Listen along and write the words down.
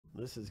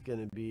This is going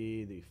to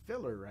be the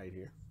filler right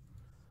here.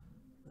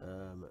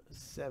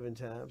 7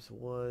 times.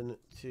 1,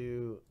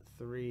 2,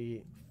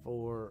 3,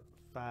 4,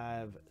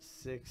 5,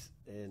 6,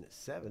 and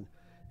 7.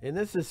 And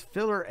this is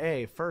filler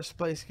A. First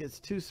place gets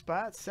 2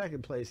 spots.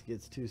 Second place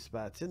gets 2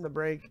 spots. In the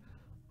break,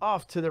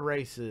 off to the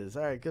races.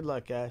 All right, good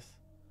luck, guys.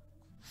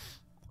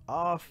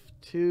 Off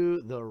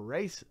to the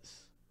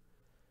races.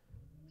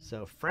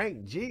 So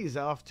Frank G's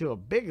off to a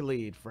big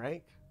lead,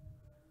 Frank.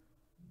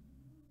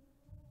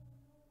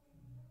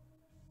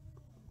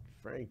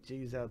 Frank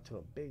G's out to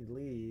a big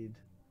lead.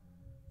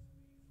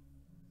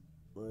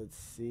 Let's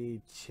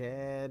see.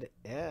 Chad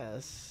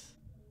S.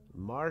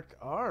 Mark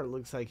R.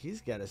 Looks like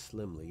he's got a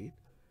slim lead.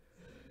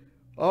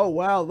 Oh,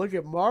 wow. Look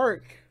at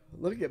Mark.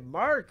 Look at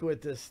Mark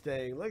with this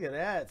thing. Look at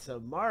that.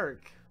 So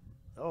Mark.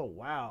 Oh,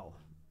 wow.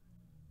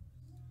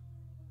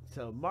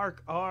 So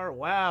Mark R.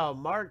 Wow.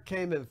 Mark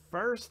came in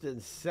first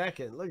and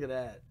second. Look at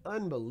that.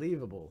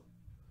 Unbelievable.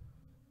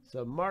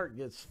 So Mark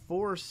gets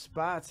 4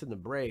 spots in the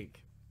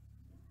break.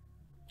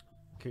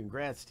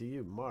 Congrats to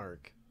you,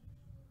 Mark.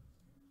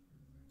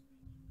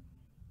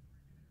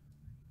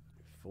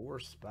 4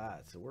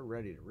 spots. So we're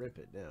ready to rip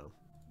it now.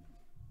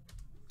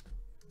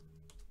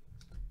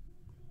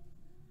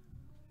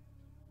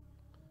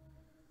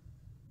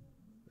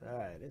 All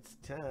right, it's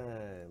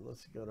time.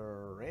 Let's go to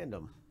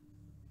random.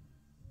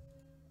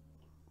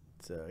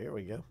 So here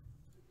we go.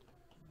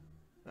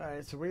 All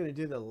right, so we're going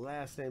to do the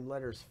last name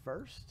letters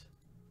first.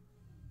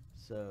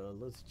 So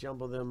let's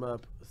jumble them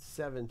up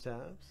 7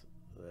 times.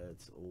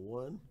 That's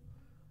 1,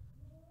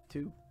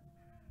 2,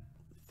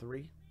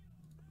 3,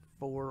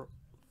 4,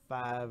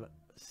 5,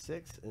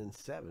 6, and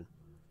 7.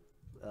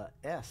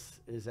 S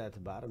is at the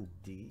bottom.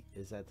 D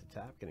is at the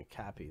top. Going to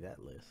copy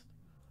that list.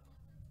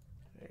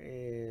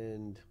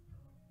 And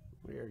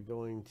we are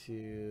going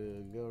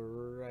to go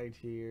right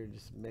here.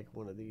 Just make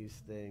one of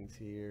these things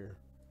here.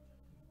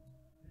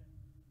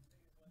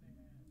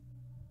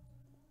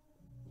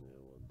 And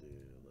we'll do,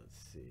 let's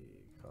see,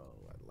 call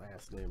it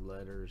last name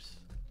letters.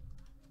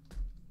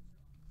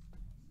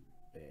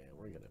 And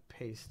we're going to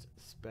paste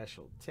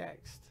special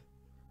text.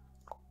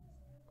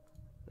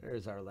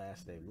 There's our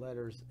last name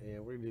letters.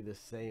 And we're going to do the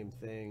same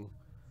thing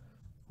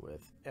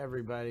with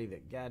everybody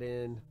that got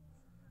in.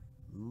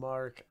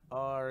 Mark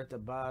R at the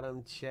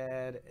bottom.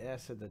 Chad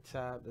S at the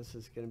top. This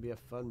is going to be a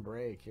fun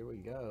break. Here we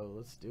go.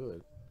 Let's do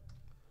it.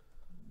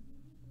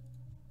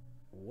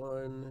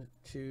 1,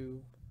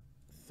 2,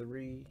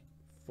 3,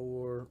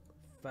 4,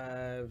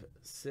 5,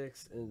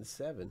 6, and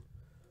 7.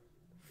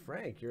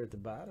 Frank, you're at the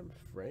bottom.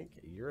 Frank,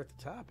 you're at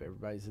the top.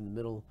 Everybody's in the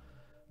middle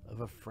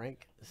of a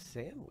Frank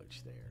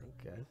sandwich there.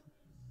 Okay.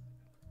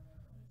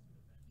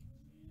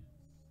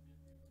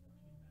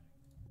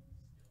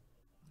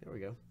 There we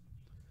go.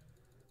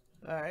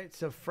 All right,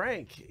 so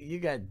Frank, you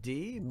got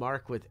D,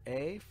 Mark with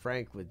A,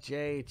 Frank with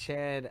J,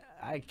 Chad,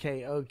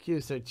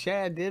 IKOQ. So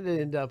Chad did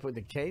end up with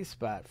the K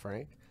spot,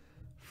 Frank.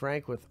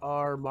 Frank with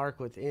R, Mark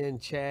with N,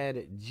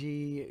 Chad,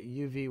 G,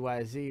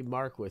 UVYZ,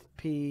 Mark with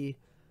P,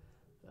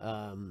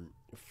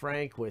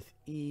 Frank with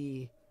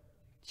E,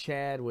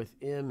 Chad with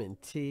M and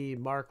T,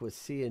 Mark with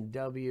C and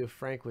W,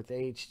 Frank with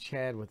H,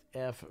 Chad with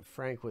F,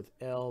 Frank with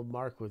L,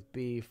 Mark with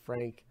B,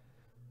 Frank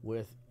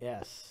with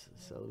S.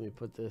 So let me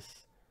put this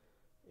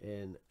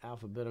in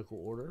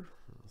alphabetical order.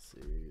 Let's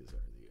see, these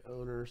are the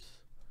owners.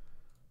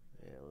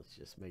 And let's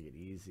just make it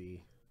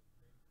easy.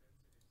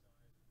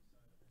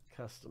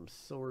 Custom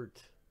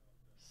sort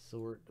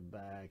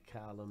by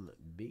column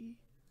B.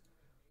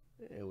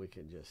 And we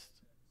can just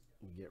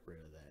get rid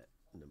of that.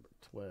 Number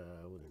 12,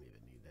 we don't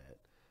even need that.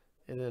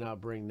 And then I'll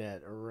bring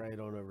that right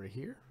on over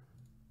here.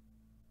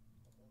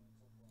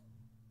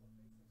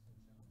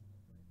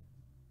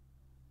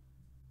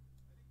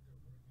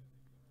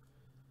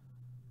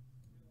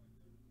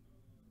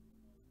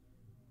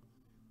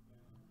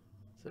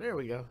 So there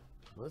we go.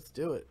 Let's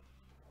do it.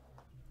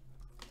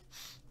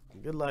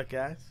 Good luck,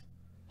 guys.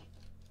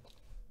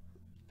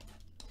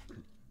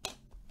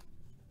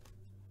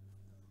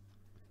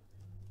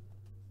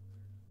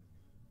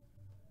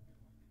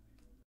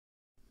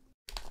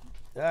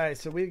 All right,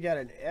 so we've got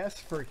an S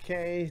for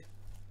K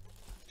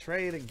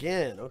trade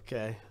again.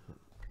 Okay.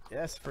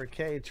 S for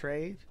K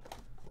trade.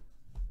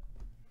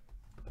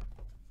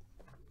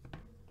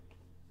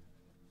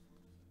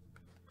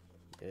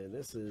 And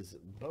this is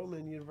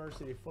Bowman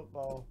University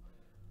Football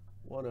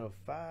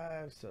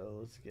 105. So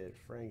let's get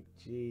Frank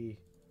G.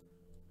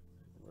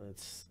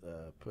 Let's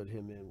put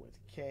him in with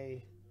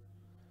K.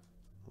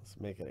 Let's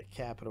make it a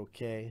capital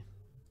K.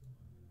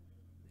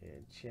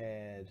 And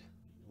Chad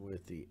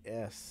with the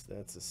S.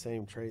 That's the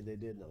same trade they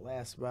did in the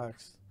last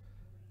box.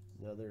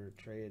 Another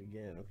trade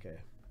again. Okay.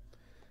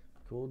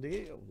 Cool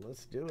deal.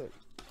 Let's do it.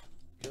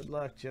 Good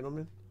luck,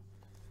 gentlemen.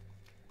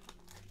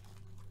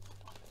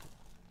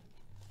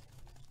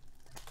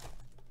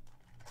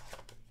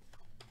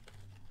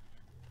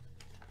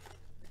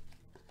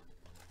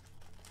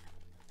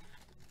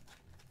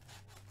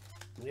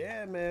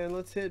 Yeah, man,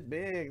 let's hit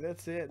big.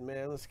 That's it,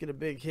 man. Let's get a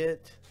big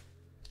hit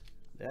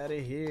out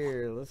of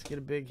here. Let's get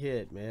a big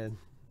hit, man.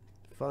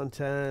 Fun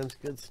times,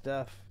 good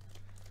stuff.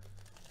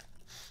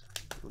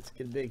 Let's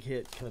get a big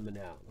hit coming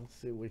out. Let's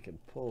see what we can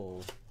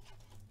pull.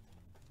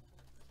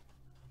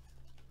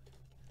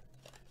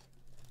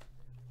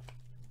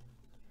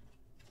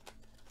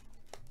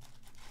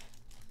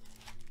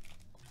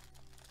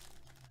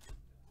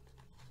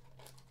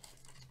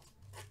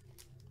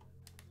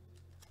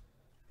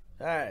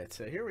 All right,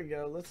 so here we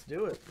go. Let's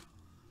do it.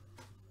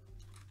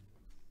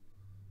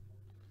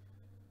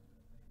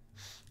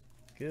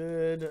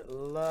 Good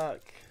luck.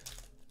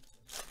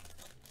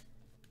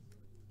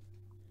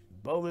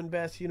 Bowman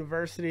Best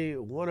University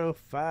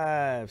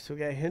 105. So we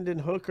got Hendon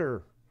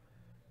Hooker.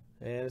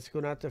 And it's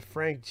going out to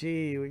Frank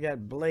G. We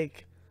got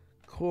Blake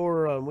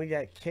Corum. We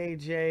got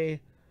KJ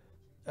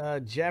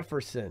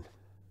Jefferson.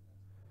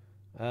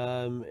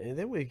 And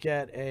then we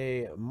got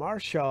a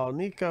Marshall,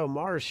 Nico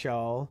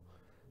Marshall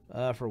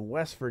from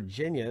West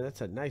Virginia.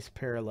 That's a nice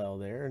parallel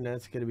there. And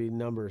that's going to be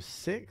number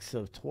 6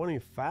 of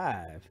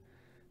 25.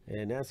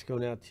 And that's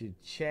going out to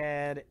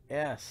Chad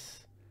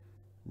S.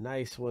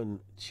 Nice one,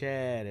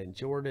 Chad. And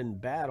Jordan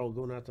Battle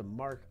going out to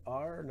Mark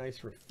R.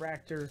 Nice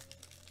refractor.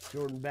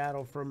 Jordan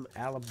Battle from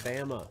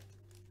Alabama.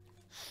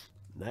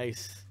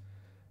 Nice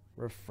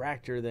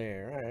refractor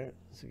there. All right.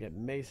 So we got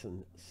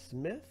Mason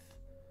Smith.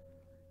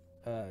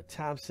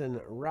 Thompson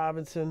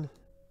Robinson.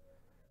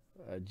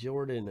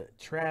 Jordan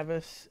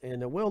Travis.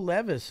 And the Will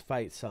Levis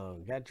fight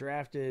song. Got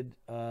drafted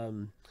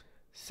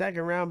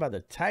second round by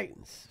the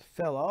Titans.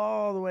 Fell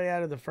all the way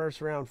out of the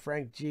first round.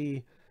 Frank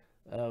G.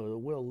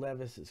 Will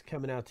Levis is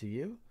coming out to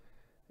you.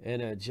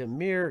 And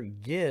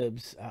Jahmyr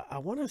Gibbs, I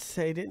want to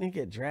say, didn't he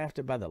get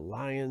drafted by the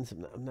Lions?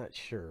 I'm not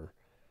sure.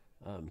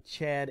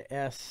 Chad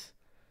S.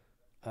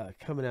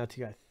 Coming out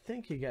to you. I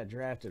think he got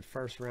drafted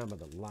first round by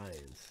the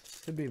Lions.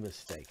 Could be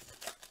mistaken.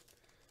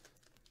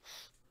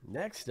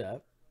 Next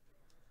up,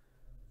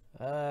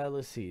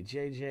 let's see.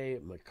 J.J.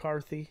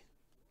 McCarthy.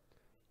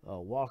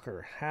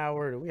 Walker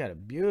Howard. We got a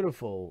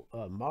beautiful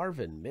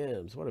Marvin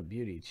Mims. What a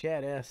beauty.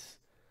 Chad S.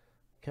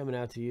 coming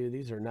out to you.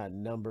 These are not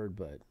numbered,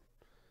 but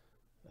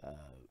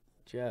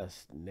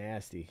just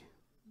nasty.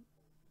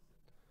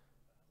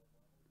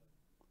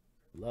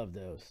 Love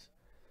those.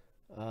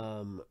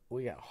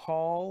 We got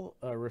Hall,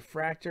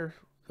 refractor,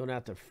 going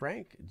out to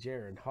Frank,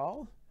 Jaron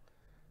Hall.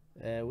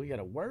 We got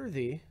a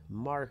Worthy,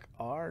 Mark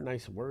R.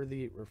 Nice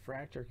Worthy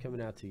refractor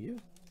coming out to you.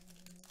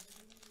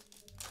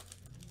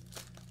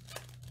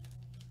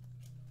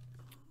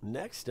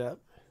 Next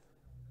up,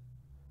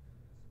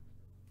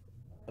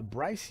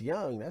 Bryce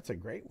Young. That's a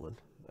great one.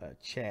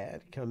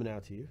 Chad coming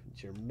out to you.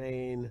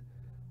 Jermaine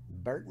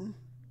Burton.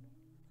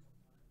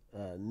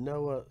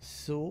 Noah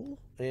Sewell.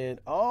 And,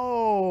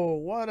 oh,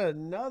 what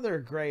another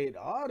great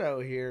auto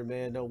here,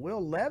 man. The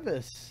Will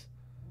Levis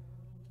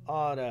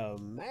auto.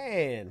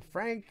 Man,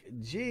 Frank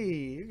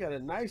G. You got a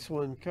nice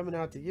one coming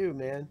out to you,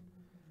 man.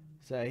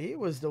 So he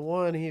was the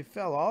one. He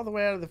fell all the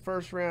way out of the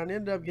first round.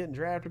 Ended up getting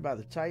drafted by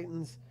the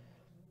Titans.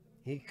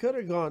 He could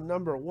have gone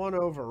number 1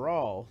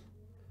 overall.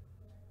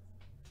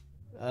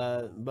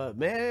 But,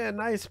 man,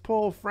 nice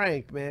pull,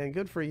 Frank, man.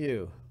 Good for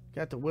you.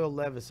 Got the Will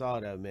Levis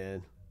auto,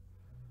 man.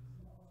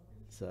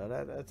 So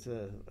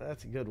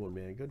that's a good one,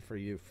 man. Good for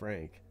you,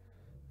 Frank.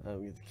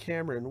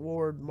 Cameron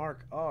Ward,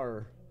 Mark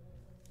R.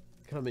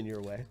 coming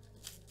your way.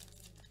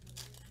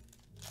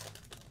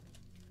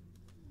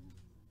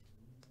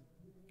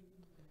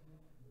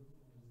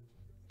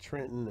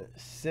 Trenton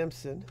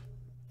Simpson,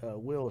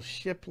 Will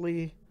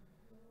Shipley,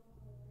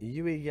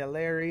 Huey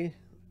Galleri,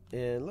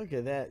 and look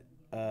at that,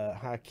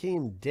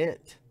 Hakeem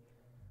Dent,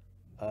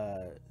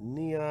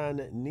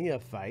 Neon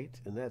Neophyte,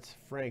 and that's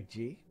Frank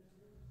G.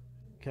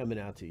 coming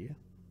out to you.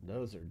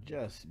 Those are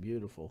just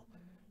beautiful.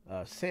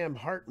 Sam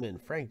Hartman,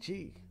 Frank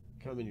G.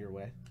 coming your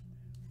way.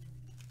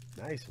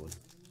 Nice one.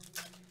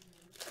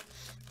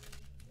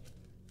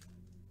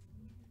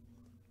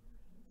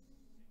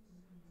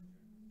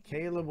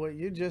 Caleb, what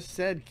you just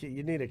said,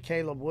 you need a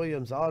Caleb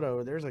Williams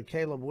auto. There's a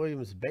Caleb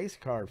Williams base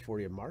card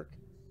for you, Mark.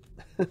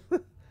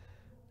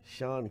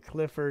 Sean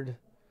Clifford,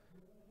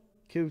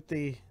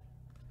 Kuthi,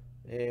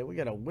 and we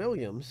got a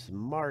Williams,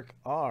 Mark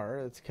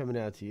R. That's coming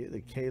out to you.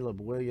 The Caleb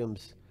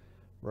Williams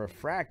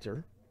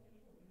refractor.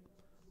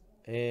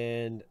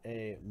 And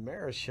a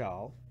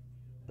Marischal,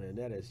 and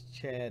that is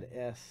Chad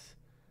S.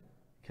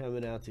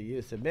 coming out to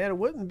you. So, man, it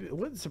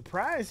wouldn't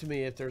surprise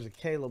me if there's a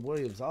Caleb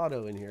Williams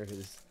auto in here,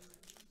 because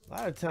a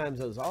lot of times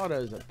those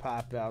autos that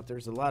pop out,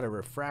 there's a lot of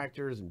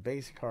refractors and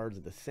base cards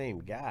of the same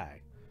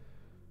guy.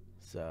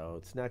 So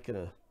it's not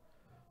going to...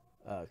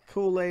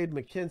 Kool-Aid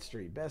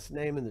McKinstry, best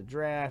name in the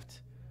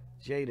draft.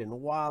 Jaden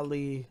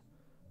Wally,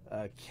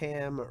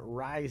 Cam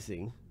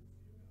Rising,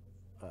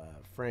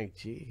 Frank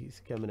G.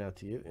 He's coming out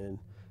to you. And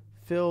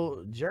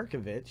Phil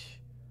Jerkovich.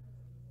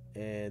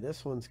 And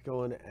this one's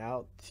going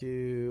out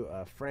to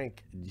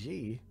Frank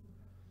G.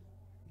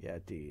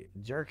 Got the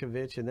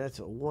Jerkovich, and that's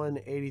a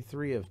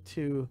 183 of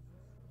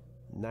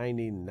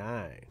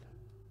 299.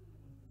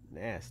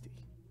 Nasty.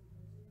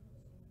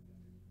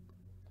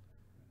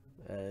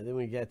 Then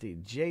we got the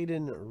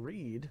Jaden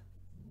Reed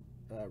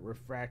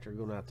refractor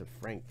going out to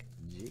Frank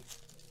G.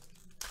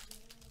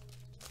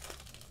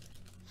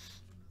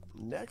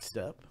 Next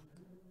up,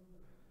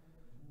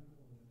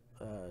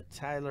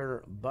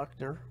 Tyler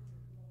Buckner,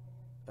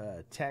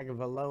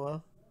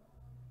 Tagovailoa,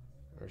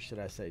 or should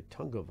I say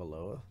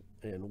Tungavailoa,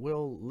 and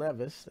Will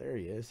Levis, there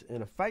he is,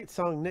 and a fight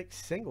song Nick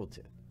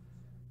Singleton.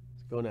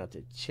 It's going out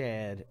to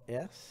Chad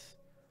S.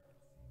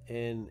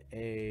 And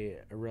a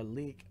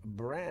Relique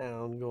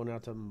Brown going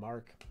out to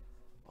Mark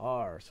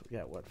R. So we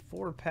got, what,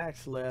 4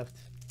 packs left.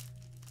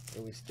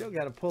 And we still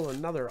got to pull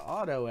another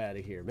auto out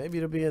of here. Maybe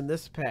it'll be in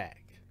this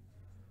pack.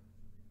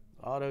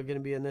 Auto going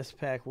to be in this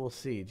pack. We'll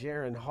see.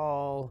 Jaron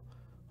Hall,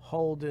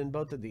 Holden,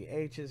 both of the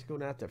H's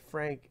going out to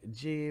Frank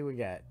G. We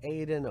got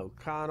Aiden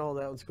O'Connell.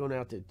 That one's going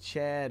out to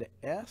Chad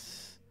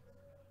S.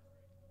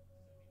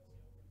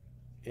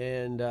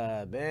 And,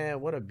 man,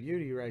 what a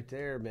beauty right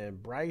there, man.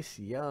 Bryce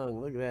Young.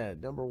 Look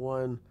at that.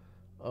 #1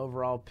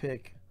 overall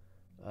pick.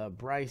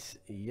 Bryce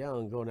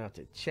Young going out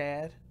to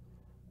Chad.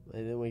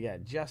 And then we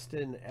got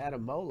Justin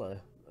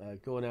Adamola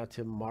going out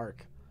to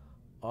Mark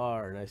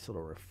R. Nice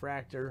little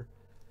refractor.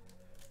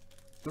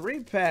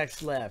 3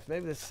 packs left.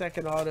 Maybe the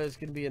second auto is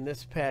going to be in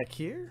this pack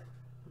here.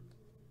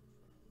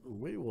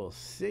 We will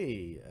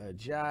see.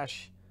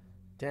 Josh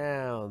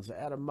Downs,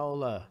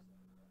 Adamola,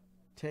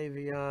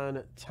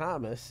 Tavion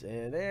Thomas,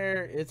 and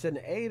there it's an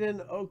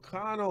Aiden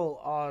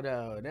O'Connell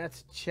auto, and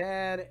that's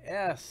Chad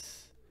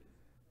S.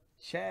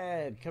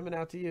 Chad, coming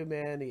out to you,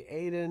 man. The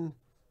Aiden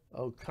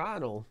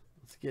O'Connell.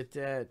 Let's get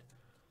that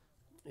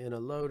in a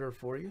loader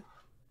for you.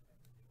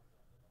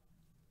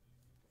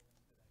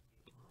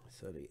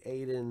 So the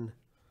Aiden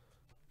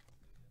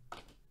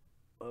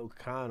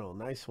O'Connell,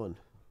 nice one.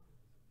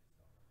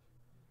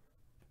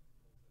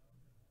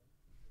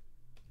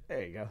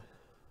 There you go.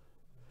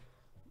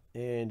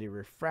 And a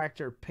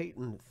refractor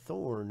Peyton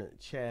Thorne,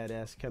 Chad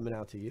S. coming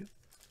out to you.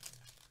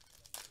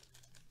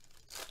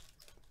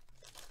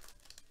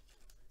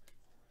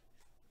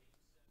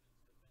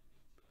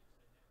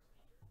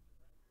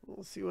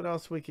 We'll see what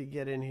else we could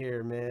get in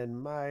here, man.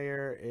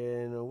 Meyer,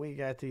 and we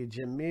got the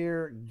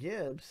Jahmyr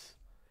Gibbs.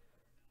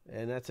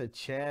 And that's a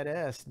Chad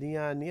S.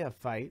 Neon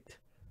Neophyte.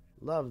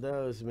 Love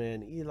those,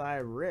 man. Eli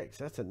Ricks,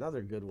 that's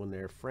another good one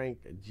there. Frank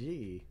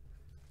G.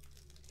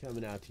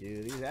 coming out to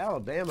you. These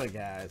Alabama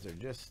guys are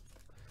just,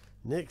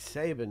 Nick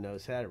Saban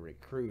knows how to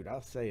recruit.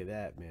 I'll say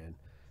that, man.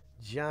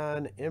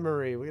 John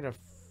Emery. We're going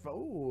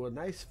to, a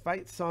nice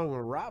fight song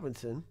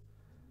Robinson.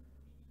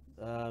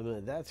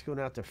 That's going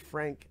out to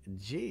Frank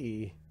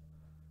G.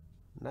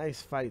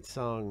 Nice fight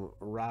song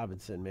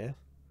Robinson, man.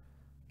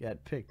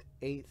 Got picked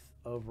 8th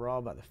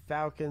overall by the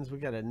Falcons. We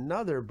got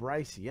another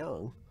Bryce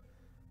Young,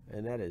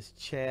 and that is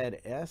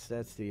Chad S.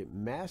 That's the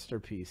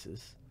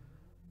Masterpieces,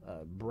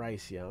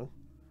 Bryce Young.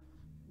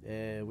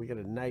 And we got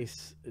a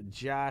nice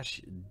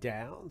Josh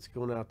Downs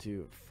going out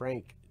to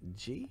Frank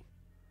G.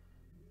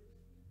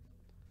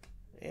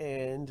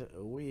 And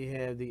we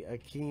have the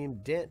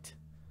Akeem Dent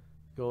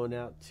going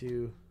out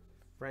to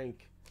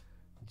Frank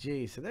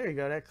G. So there you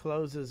go. That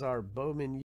closes our Bowman